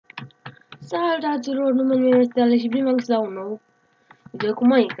Salutaților, numele meu este Alex și bine v-am găsit la un nou video cu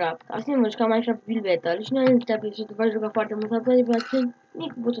Minecraft. Astăzi vom juca Minecraft Build Battle și noi am intrat pe episodul v-aș juca foarte mult, apoi pe acel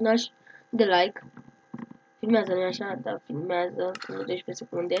mic butonaș de like. Filmează, nu așa, dar filmează în 12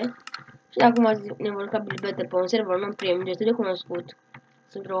 secunde. Și acum ne vom juca Build Battle pe un server non-premium destul de cunoscut.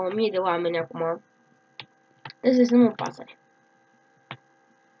 Sunt vreo 1000 de oameni acum. Deci să nu pasăre.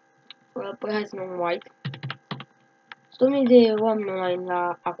 Păi hai să nu white. Sunt 1000 de oameni online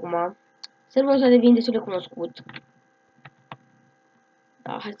la acum. Serverul ăsta devine destul de cunoscut.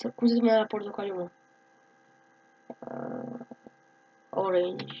 Da, hai să... Cum se numea la portocaliu, mă?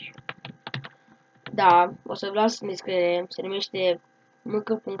 Orange. Da, o să-vi las în descriere. Se numește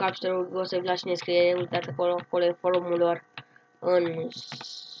mk.capstor. O să-vi las în descriere. Uitați acolo, acolo e forumul lor în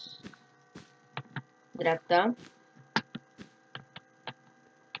dreapta.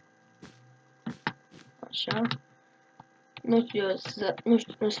 Așa.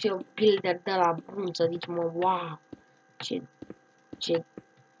 Nu știu builder de la bun să zici, mă, wow. Ce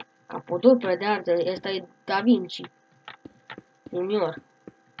capodoperă de artă, ăsta e Da Vinci Junior.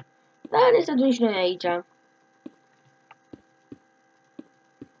 Da, ne să duci și noi aici.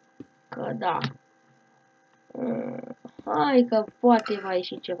 Că da. Hai că poate va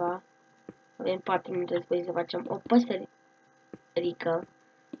ieși ceva. Avem 4 minute după să facem o păsărică.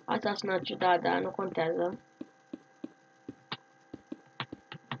 Asta sună ciudat, dar nu contează.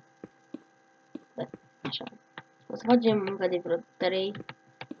 Da, așa. O să facem încă de vreo 3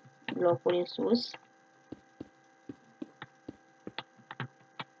 blocuri în sus.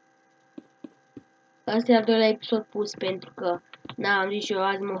 Asta e al doilea episod pus pentru că am zis eu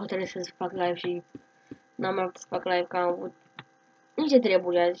azi mă hotărăsc să fac live și n-am mai putut să fac live că am avut niște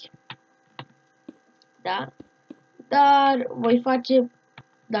treburi azi. Da? Dar voi face,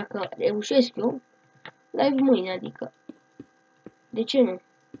 dacă reușesc eu, live mâine, adică. De ce nu?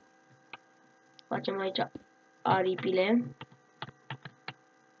 Facem aici aripile.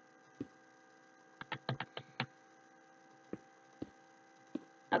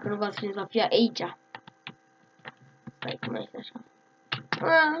 Dacă nu v-ați prins, va fi aici. Stai, cum este așa?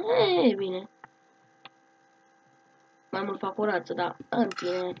 E bine. Mai mult fac o rață, dar în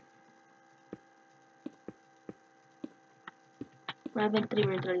fine. Mai avem 3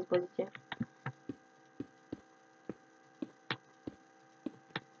 minute la dispoziție.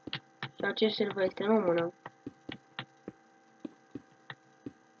 Și acest server este în română.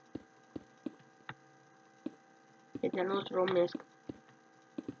 E de-al nostru românesc.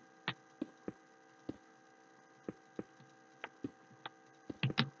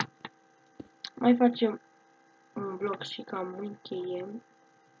 Mai facem un bloc și cam încheiem.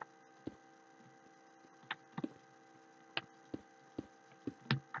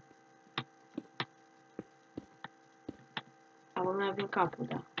 Acum mai avem capul,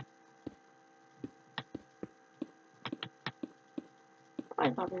 da.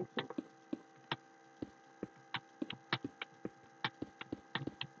 Hai că avem timp.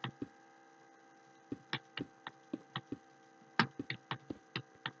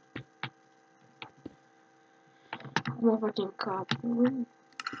 Acum facem capul.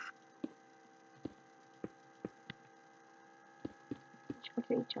 Și fac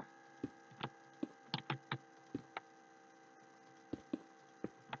aici.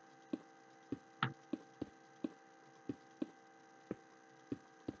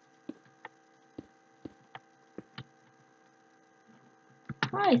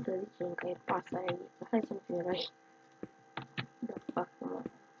 Hai să zicem că e pasarea aici. Hai să nu fim răi. Da, fac mă.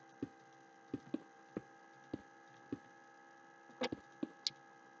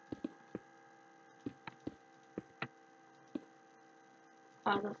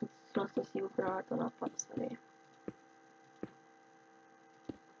 Asta să sigur granată la pasăre.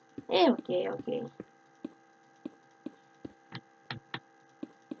 E ok, ok.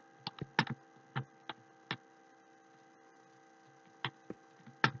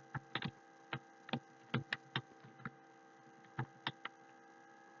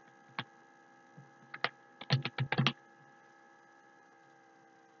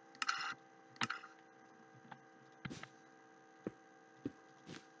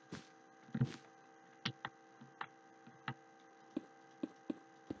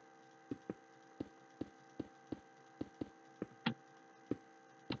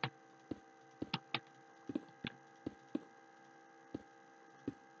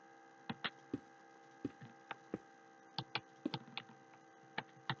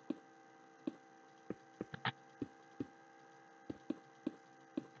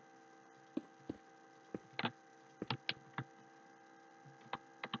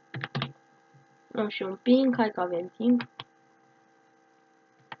 Luăm și un ping, hai că avem timp.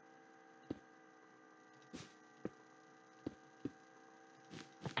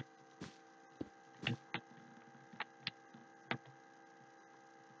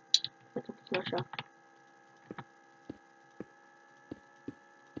 așa.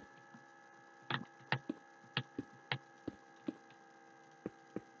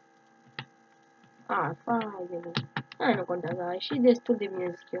 Fai de bine. Hai, nu contează, ai și destul de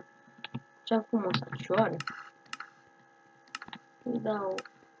bine, zic eu. Cea frumoasă. Îi dau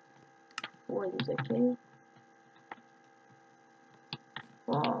what is ok.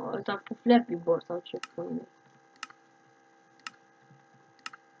 Wow, ăsta cu Flappy Bird sau ce pune.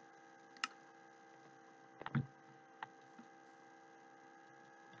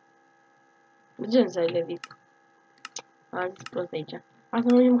 Gen să-i levit. Am zis prost aici. Asta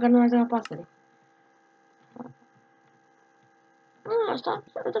nu e măcar nu arată la pasăre. Asta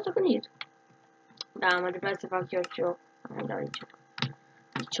s-a arătat să gândit. Da, mă trebuia să fac eu cioc. Am dat aici.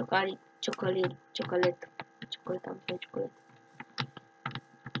 Ciocolet. Ciocolet, am să ciocolet.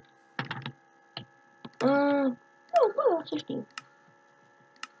 Bă, să știu.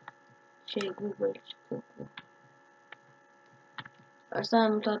 Ce Google, ce Google. Asta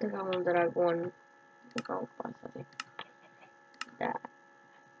am toate ca un dragon. Ca o pasăre. Da.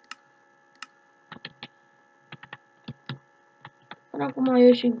 Până acum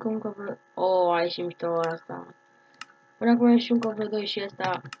eu și încă vreo... ai și mișto asta. Până acum eu și încă vreo 2 și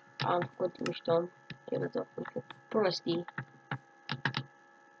asta am făcut mișto. Eu l-am făcut prostii.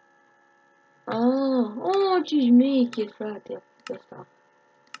 Ce șmecher, frate. Asta.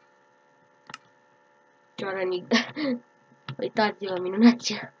 Cioara mic. Uitați-vă,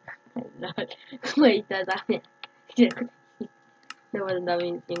 minunația. Mă uitați la mea. Nu vă dau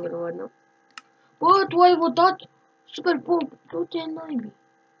în singur văd, nu? Bă, tu ai votat? Super Pop, du-te naibii.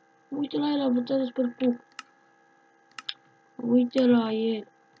 Uite la el, a votat Super Pop. Uite la el.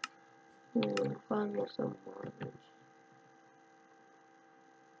 Fan să mă arunci.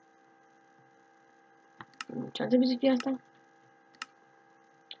 Ce ar trebui să fie asta?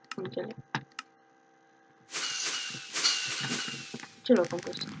 Nu înțeleg. Ce loc am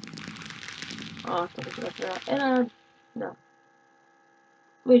pus? Asta era... Da.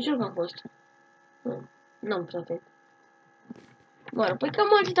 Băi, ce loc am fost? Nu-am pus atent. Bun, păi cam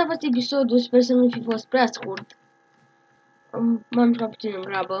atât a fost episodul, sper să nu fi fost prea scurt. M-am jucat puțin în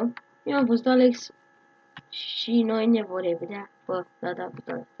grabă. Eu am fost Alex și noi ne vom revedea pe data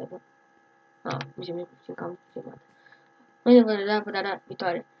viitoare. Mi se puțin cam filmat. Noi ne vom revedea pe data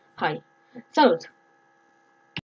viitoare. Hai! Salut!